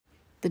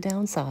The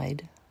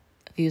downside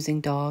of using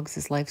dogs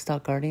as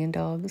livestock guardian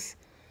dogs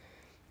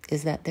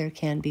is that there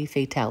can be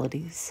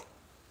fatalities.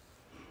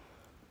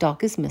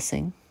 Doc is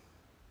missing.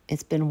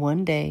 It's been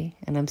one day,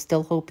 and I'm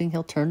still hoping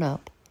he'll turn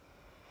up.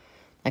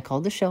 I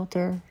called the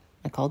shelter.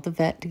 I called the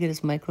vet to get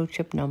his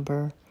microchip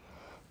number.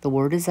 The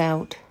word is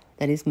out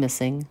that he's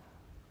missing.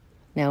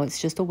 Now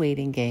it's just a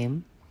waiting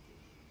game.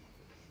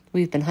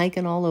 We've been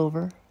hiking all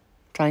over,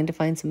 trying to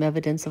find some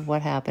evidence of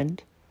what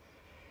happened.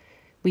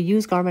 We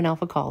use Garmin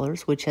Alpha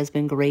collars, which has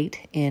been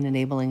great in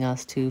enabling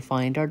us to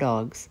find our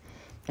dogs.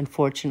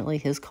 Unfortunately,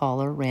 his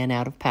collar ran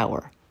out of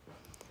power.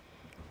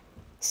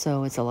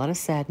 So it's a lot of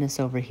sadness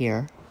over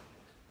here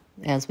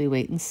as we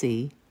wait and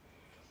see.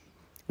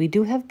 We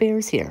do have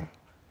bears here,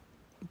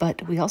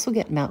 but we also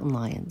get mountain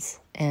lions,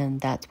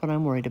 and that's what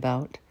I'm worried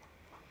about.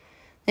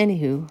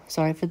 Anywho,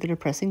 sorry for the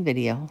depressing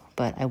video,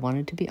 but I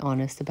wanted to be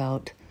honest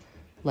about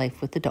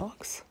life with the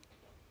dogs.